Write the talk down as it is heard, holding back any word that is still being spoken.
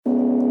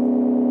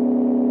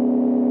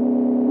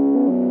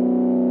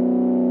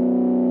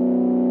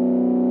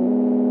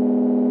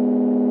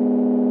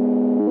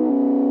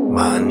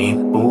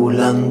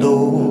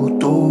manipulando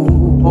tu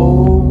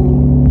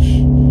voz,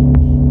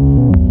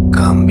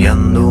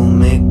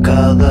 cambiándome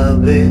cada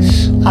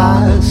vez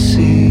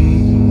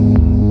así.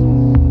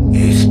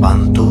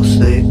 Espantos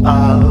de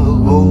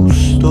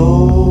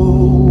agosto,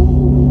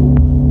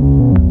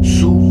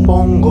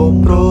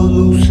 supongo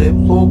produce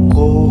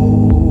poco.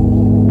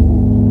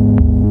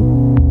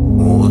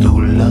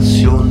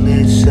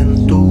 Modulaciones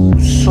en tu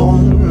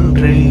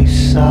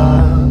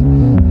sonrisa,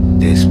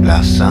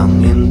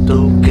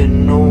 desplazamiento que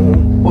no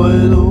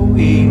puedo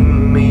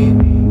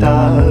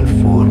imitar,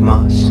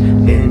 formas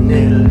en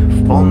el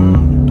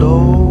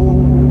fondo,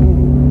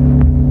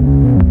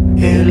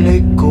 el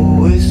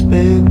eco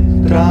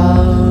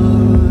espectral.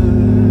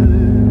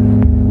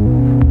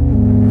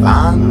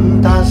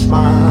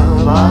 Fantasma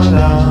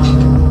vaga,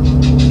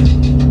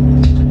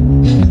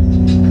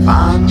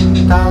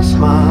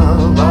 fantasma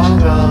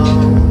vaga,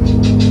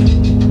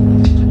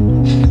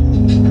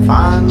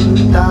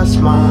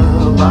 fantasma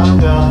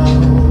vaga,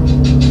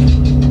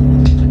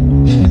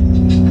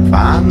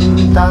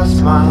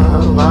 fantasma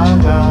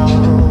vaga.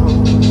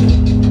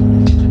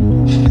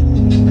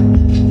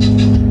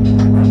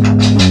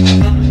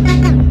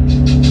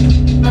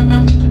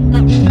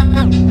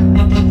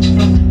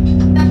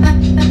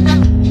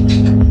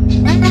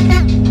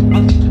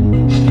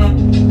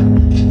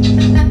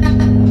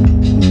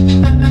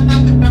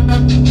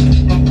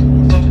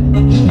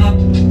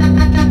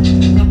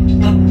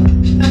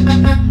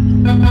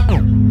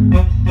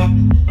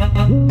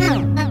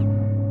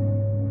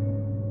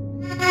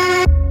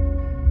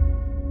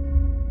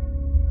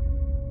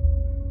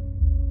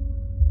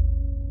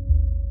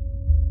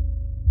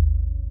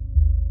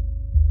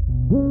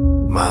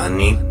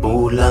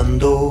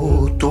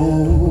 Manipulando tu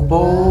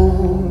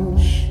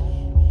voz,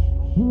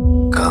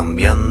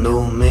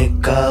 cambiándome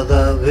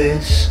cada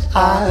vez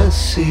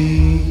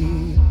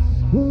así.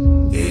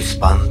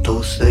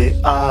 Espantos de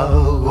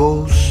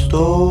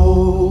agosto,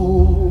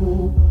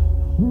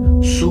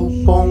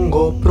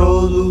 supongo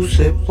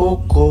produce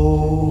poco.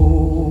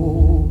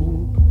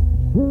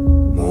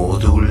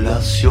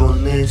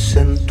 Modulaciones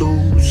en tu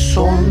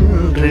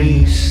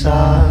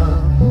sonrisa,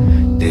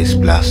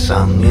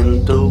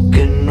 desplazamiento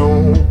que no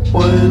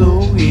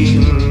puedo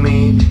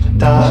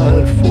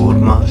imitar,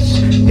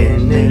 formas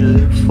en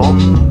el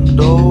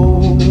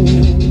fondo,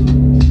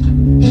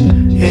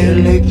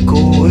 el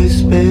eco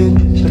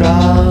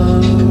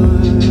espectral.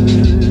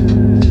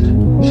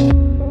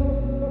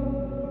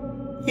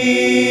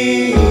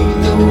 Y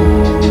tú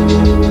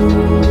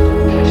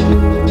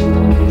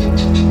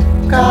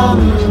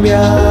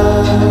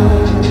cambias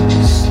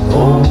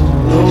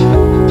todo,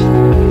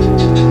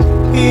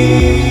 y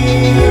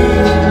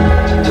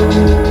tú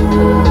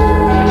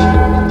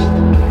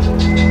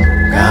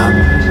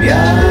cambias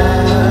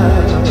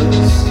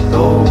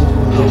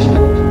todo,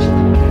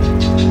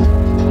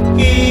 y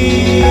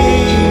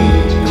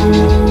tú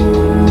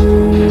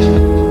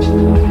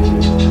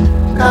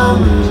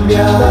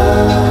cambias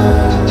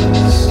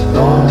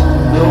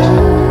todo,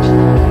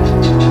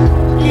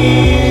 y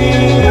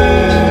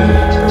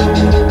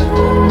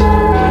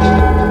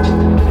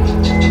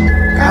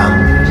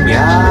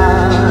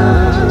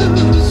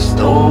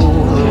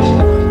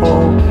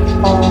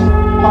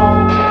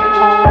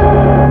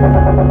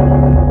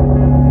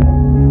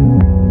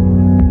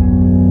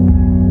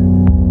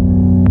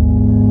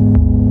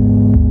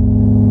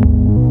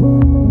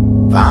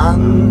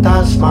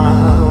fantasma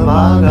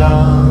vaga,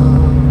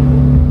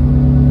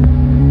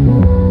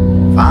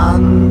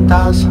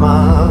 fantasma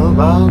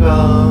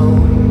vaga,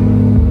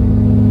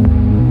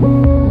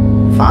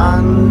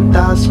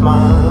 fantasma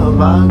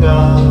vaga,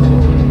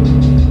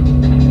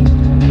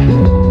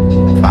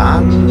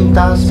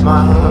 fantasma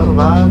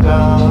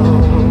vaga,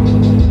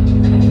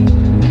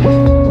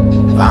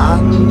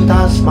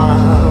 fantasma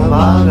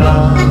vaga,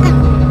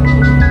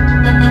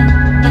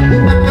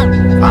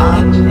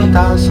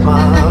 fantasma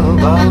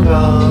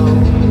vaga,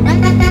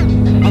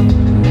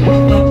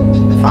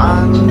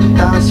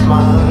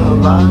 fantasma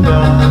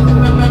vaga,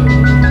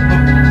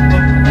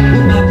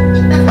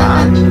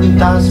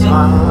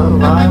 fantasma